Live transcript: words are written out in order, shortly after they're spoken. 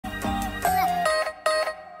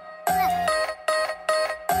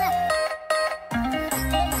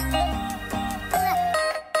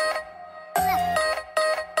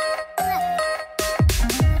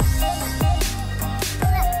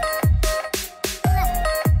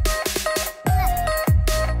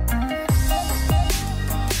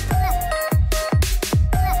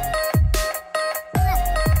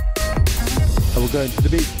going to the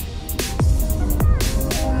beach.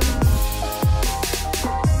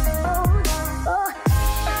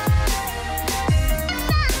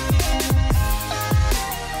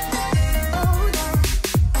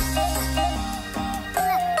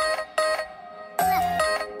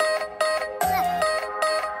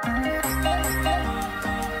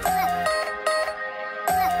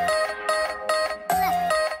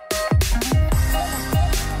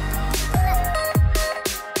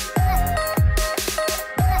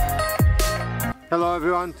 Hello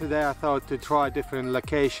everyone, today I thought to try different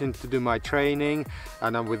locations to do my training,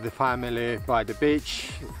 and I'm with the family by the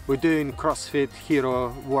beach. We're doing CrossFit hero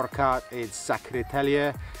workout. It's ZACHARY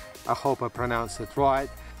TELLIER. I hope I pronounced it right.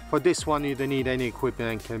 For this one you don't need any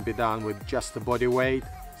equipment and can be done with just the body weight.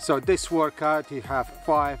 So this workout you have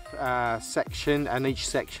 5 sections, and each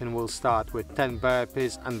section will start with 10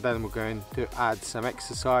 burpees, and then we're going to add some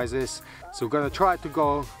exercises. So we're going to try to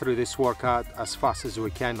go through this workout as fast as we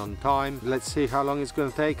can on time. Let's see how long it's going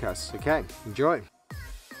to take us. Okay, enjoy.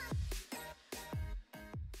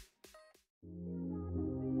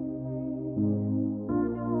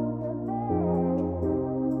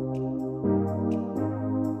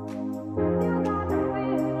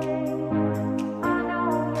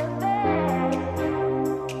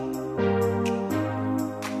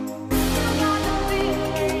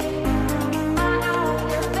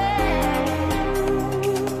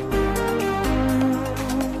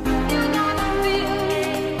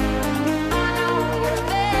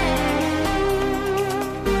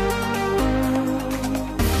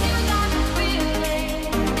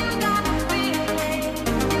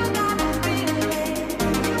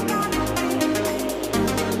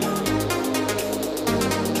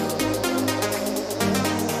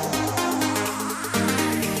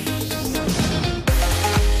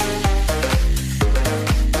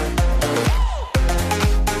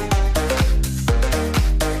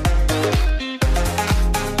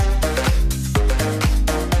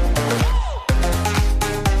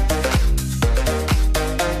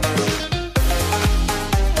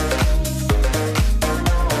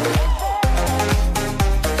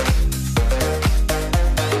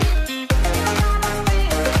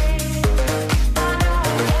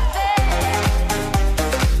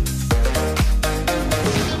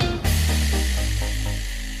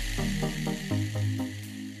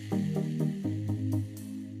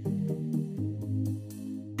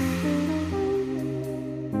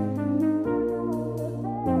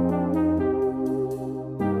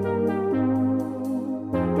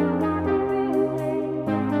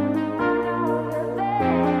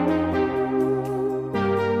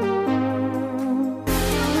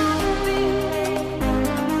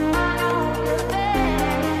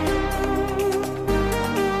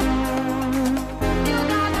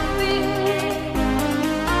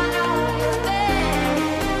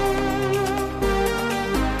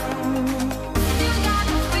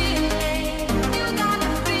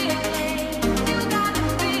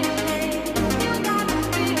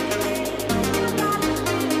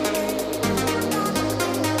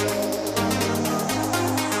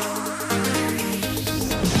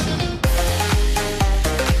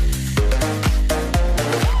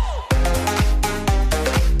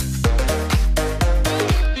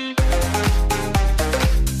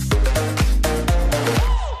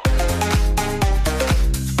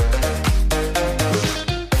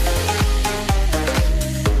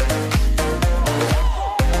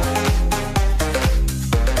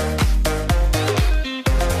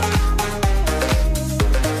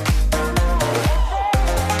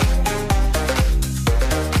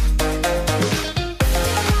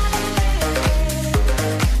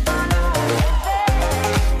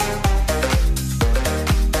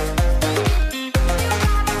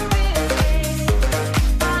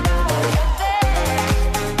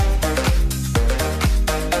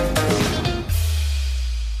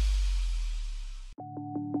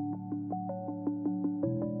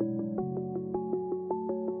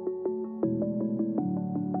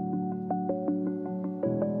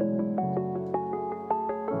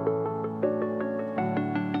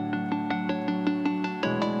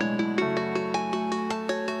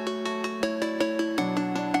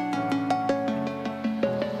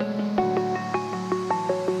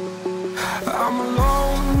 I'm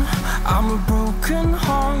alone, I'm a broken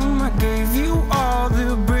home. I gave you all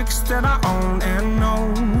the bricks that I own and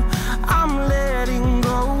know. I'm letting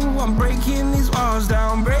go, I'm breaking these walls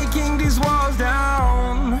down, breaking these walls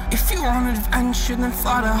down. If you want adventure, then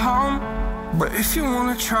fly to home. But if you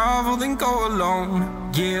wanna travel, then go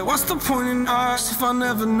alone. Yeah, what's the point in us if I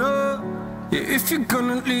never know? Yeah, if you're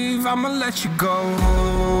gonna leave, I'ma let you go.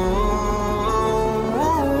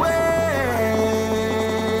 Away.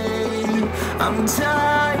 I'm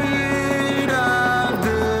tired of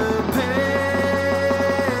the pain.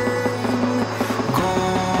 Go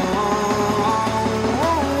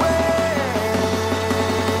away.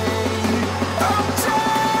 I'm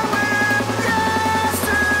tired of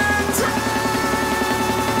yesterday.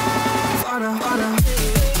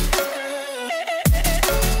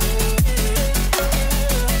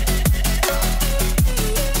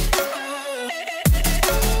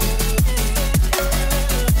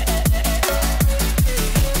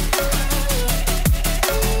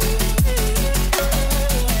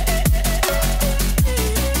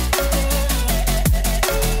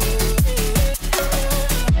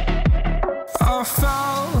 I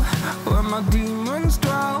fell where my demons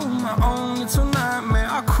dwell. My own little nightmare,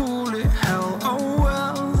 I call it hell. Oh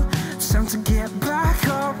well, it's time to get back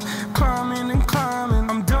up. Climbing and climbing,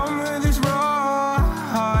 I'm done with this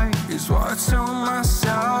ride, is what I tell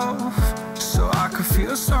myself, so I could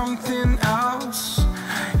feel something else.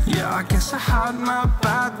 Yeah, I guess I had my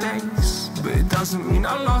bad days, but it doesn't mean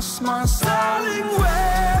I lost my styling.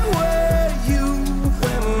 Where were you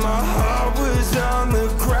when my heart was on the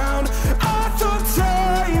ground? I thought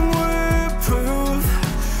time would prove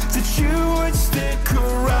that you would stick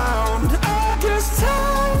around. I guess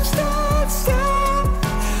time stands still,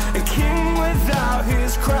 a king without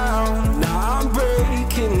his crown. Now I'm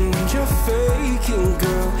breaking and you're faking,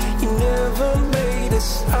 girl. You never made a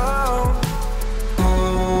sound.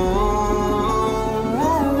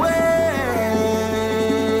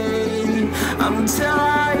 I'm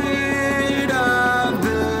tired of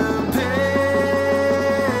the pain.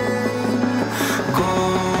 Go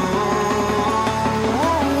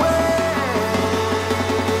away.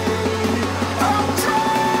 I'm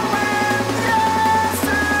tired of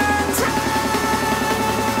yesterday.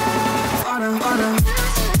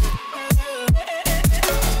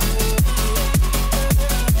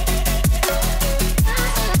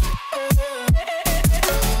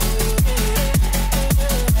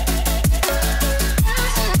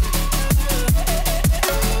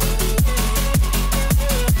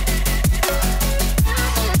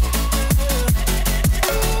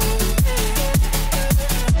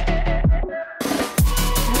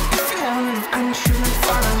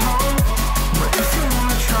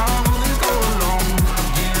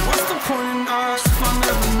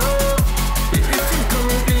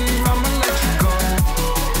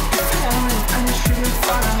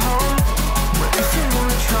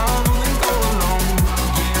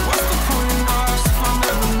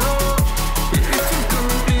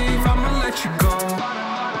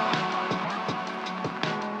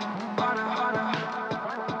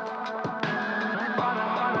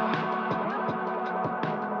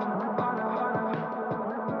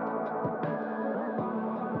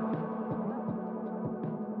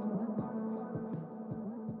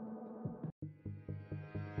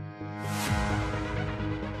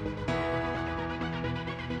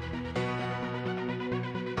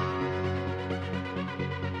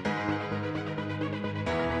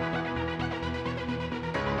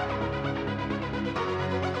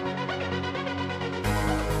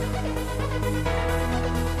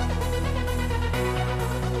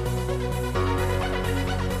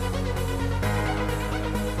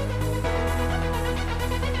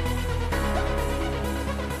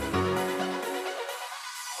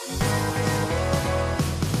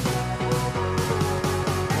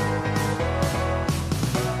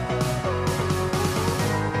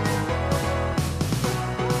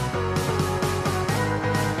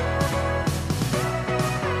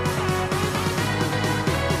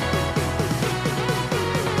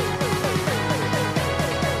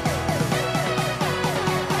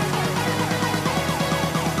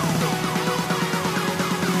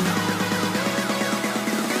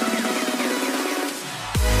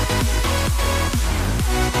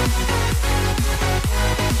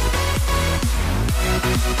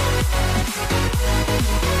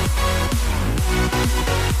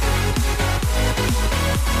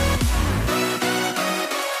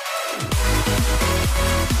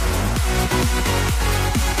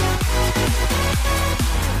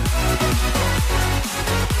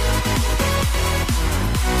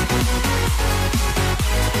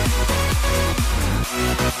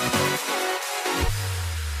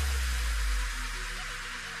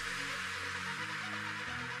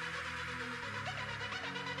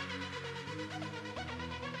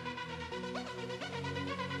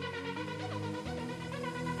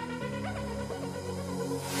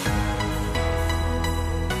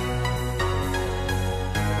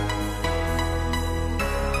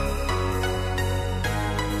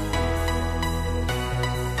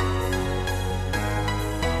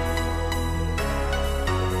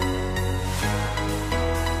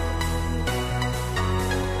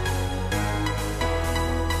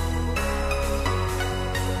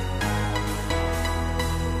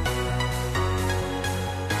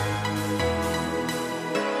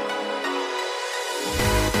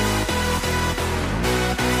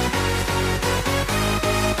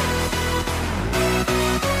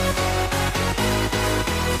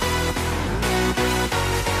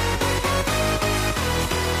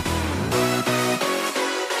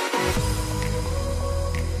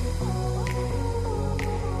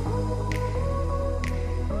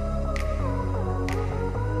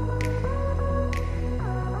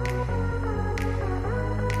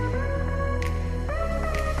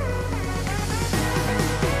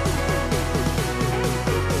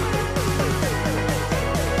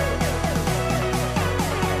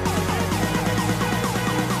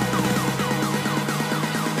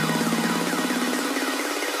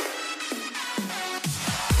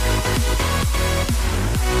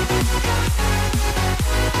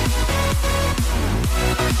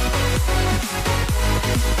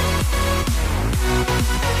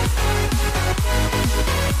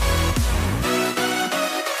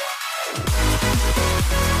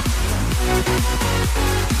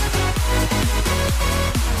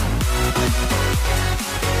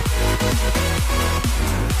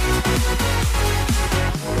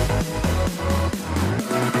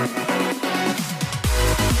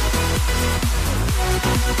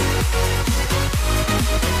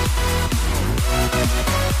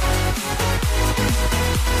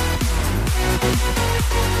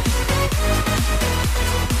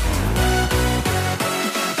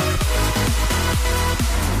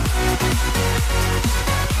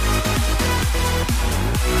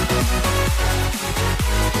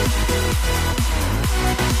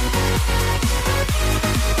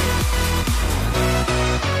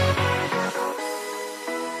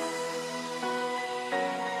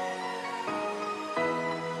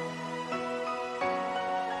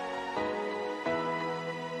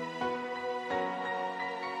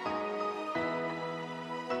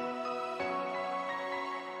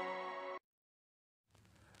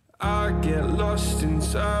 get lost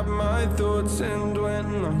inside my thoughts, and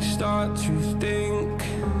when I start to think,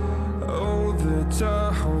 oh, the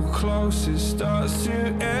Tahoe closest starts to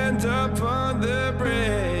end up on the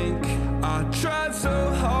brink. I tried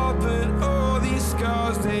so hard, but all these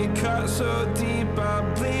scars, they cut so deep I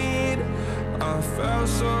bleed. I fell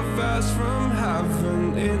so fast from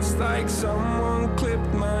heaven, it's like someone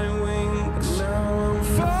clipped my wings. Now I'm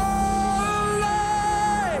falling,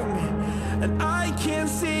 and I can't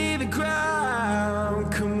see the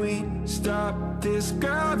ground. Can we stop this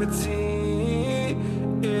gravity?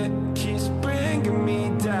 It keeps bringing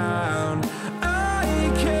me down.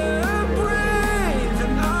 I can't breathe,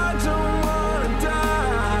 and I don't wanna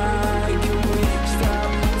die. Can we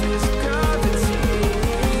stop this gravity?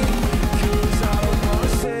 'Cause I don't wanna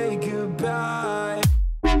say goodbye.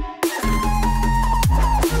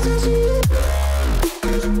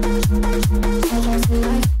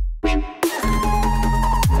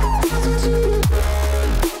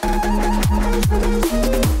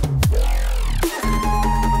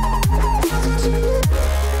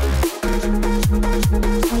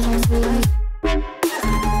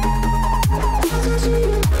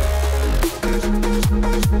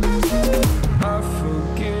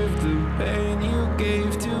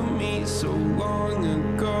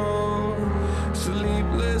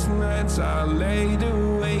 I laid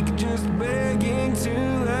awake just begging to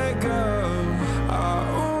let go. I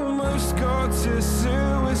almost got to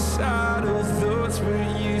suicidal thoughts,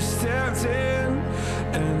 but you stepped in.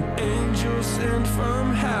 An angel sent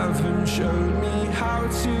from heaven showed me how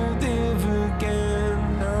to live again.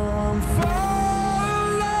 Now I'm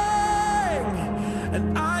falling, and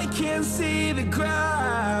I can't see the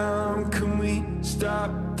ground. Can we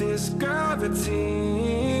stop this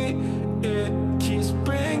gravity? It keeps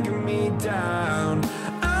bringing me down.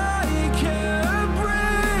 I can't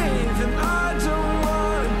breathe, and I don't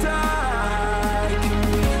wanna die. Can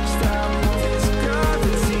we stop this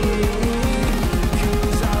gravity?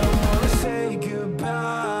 'Cause I don't wanna say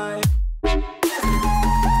goodbye.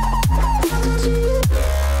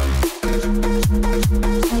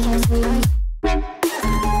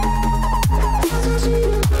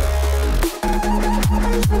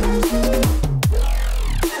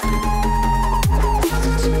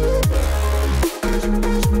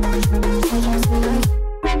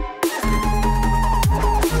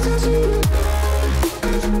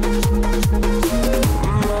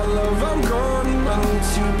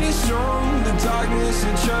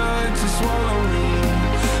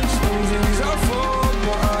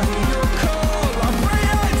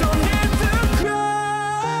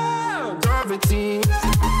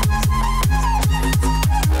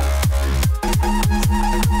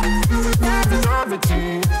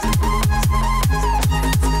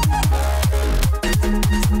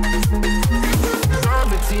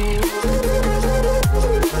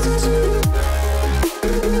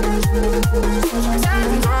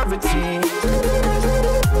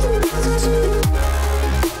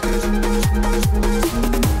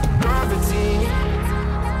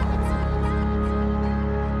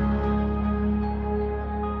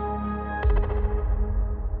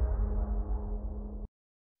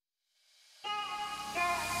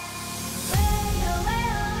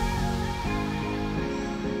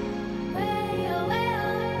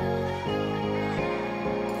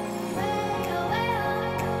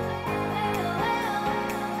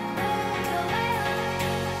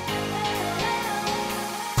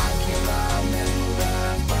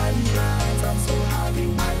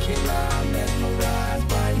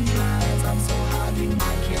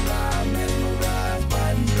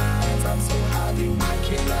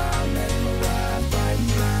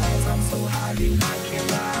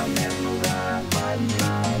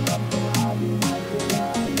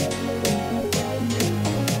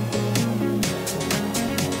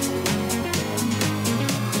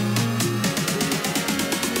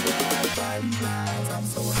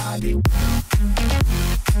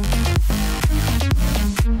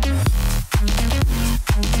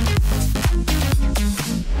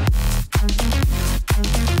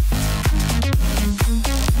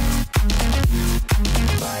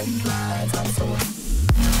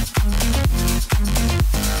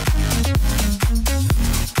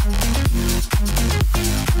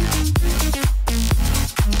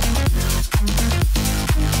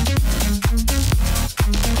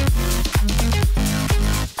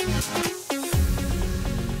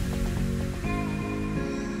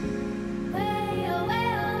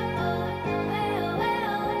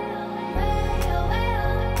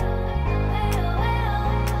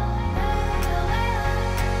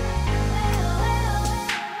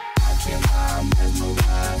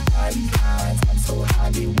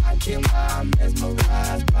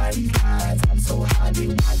 body lines. I'm so high, they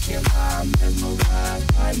watching how I'm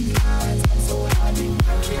mesmerized. Body lines, I'm so high, they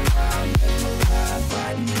watching how I'm mesmerized.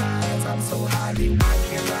 Body lines, I'm so high, they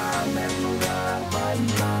watching how I'm mesmerized. Body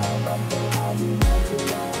lines, I'm so high, they watching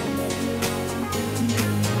how I'm mesmerized.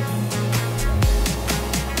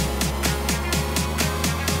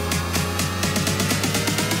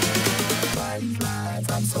 Body lines,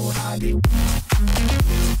 I'm so high, they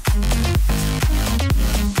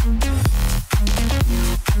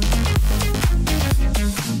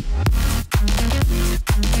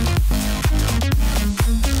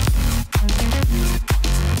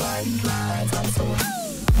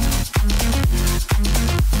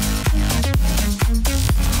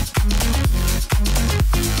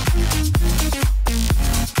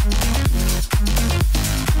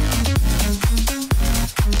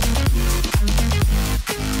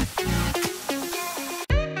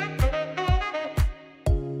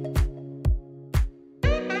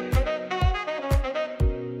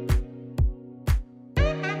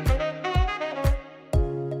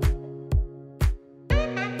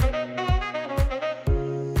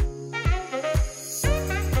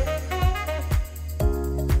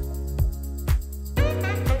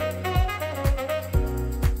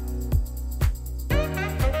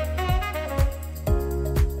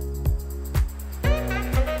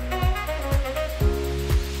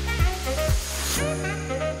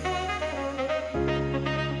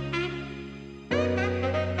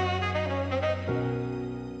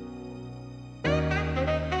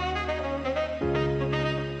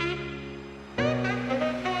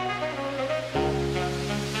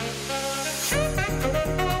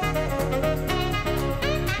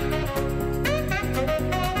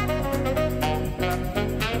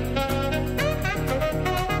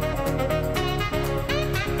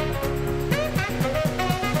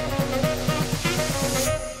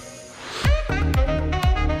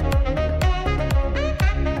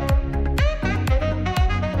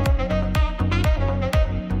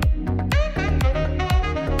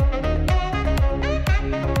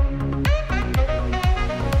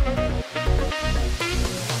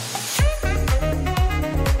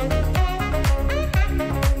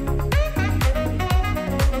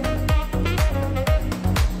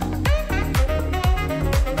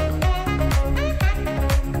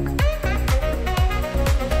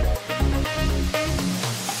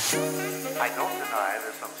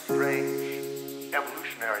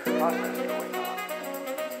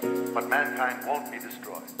but mankind won't be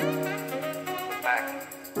destroyed. The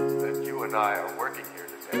fact that you and I are working here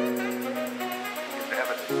today is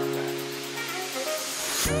evidence of that.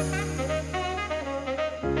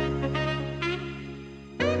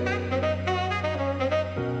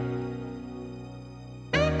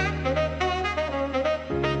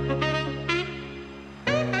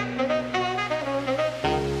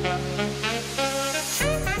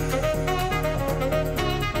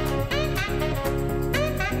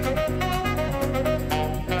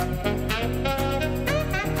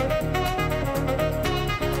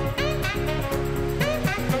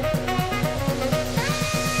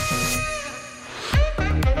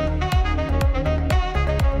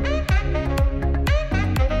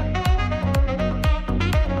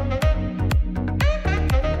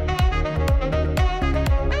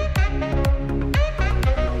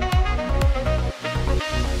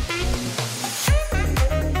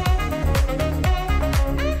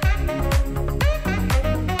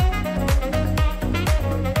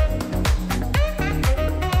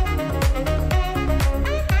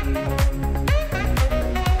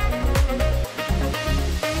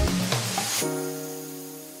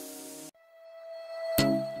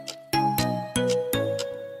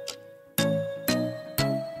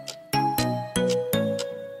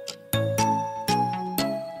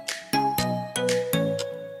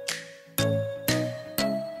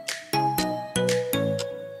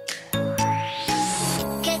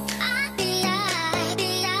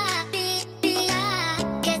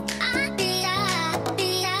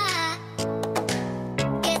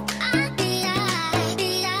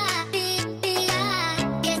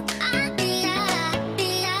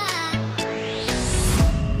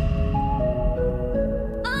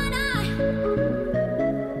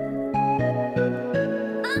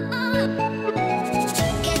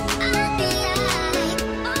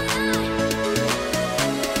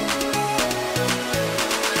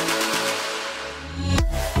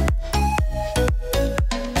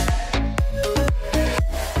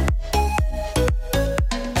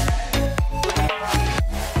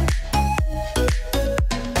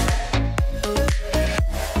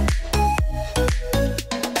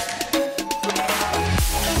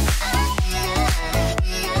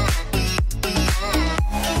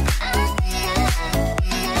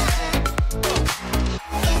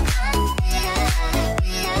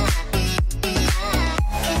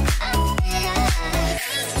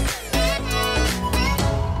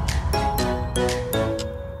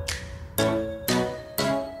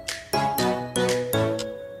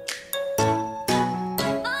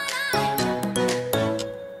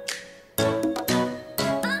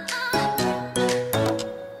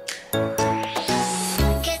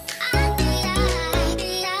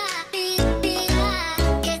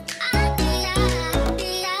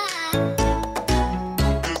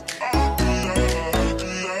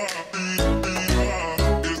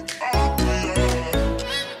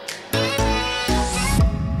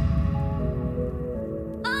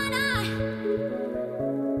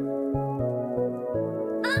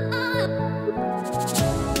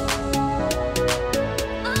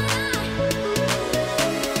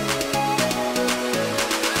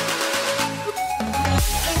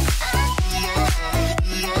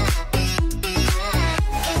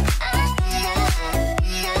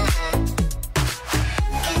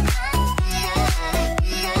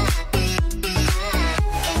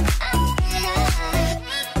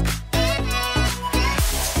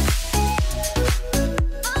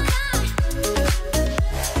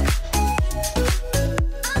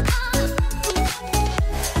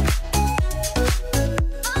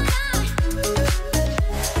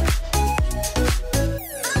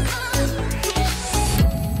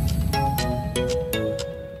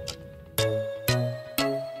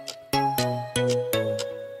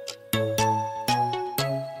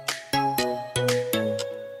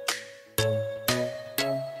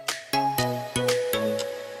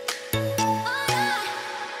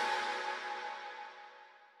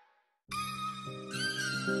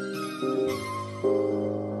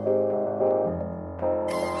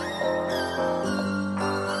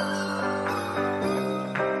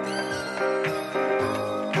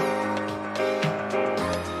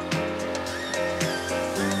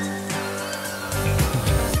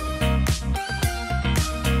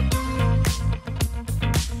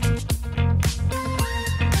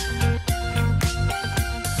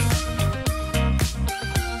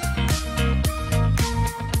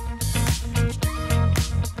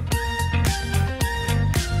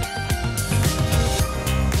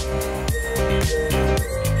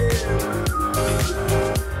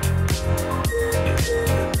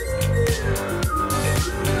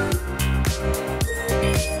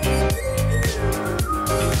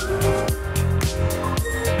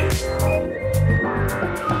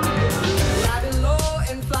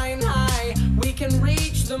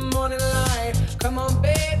 reach the morning light. Come on,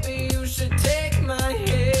 baby, you should take my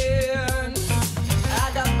hand.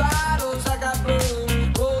 I got bottles, I got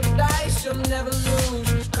booze. Roll the dice, you'll never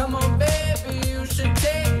lose. Come on, baby, you should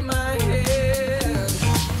take my hand.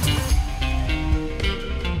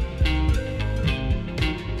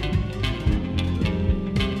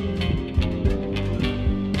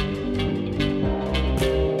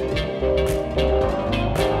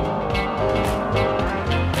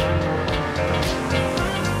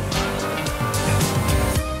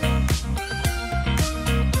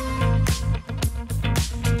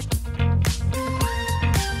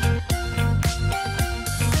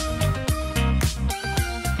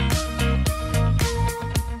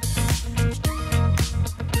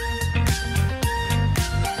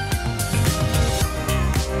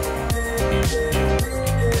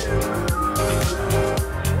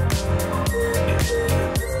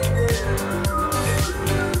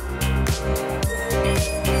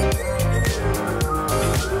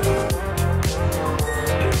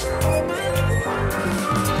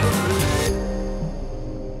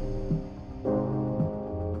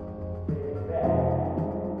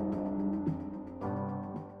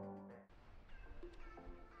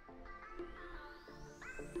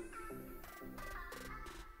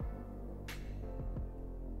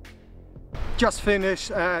 Just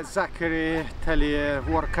finished Zachary TELLIER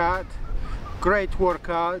workout. Great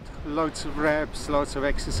workout, loads of reps, loads of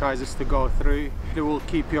exercises to go through. It will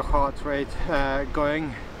keep your heart rate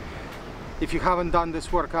going. If you haven't done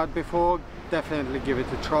this workout before, definitely give it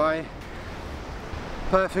a try.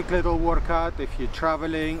 Perfect little workout if you're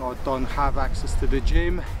traveling or don't have access to the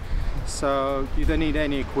gym. So you don't need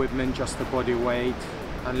any equipment, just a body weight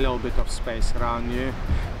and a little bit of space around you.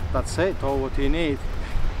 That's it, all what you need.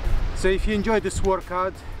 So if you enjoyed this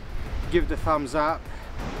workout, give the thumbs up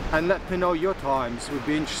and let me know your times. It would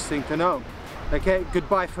be interesting to know. Okay,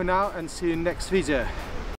 goodbye for now and see you in next video.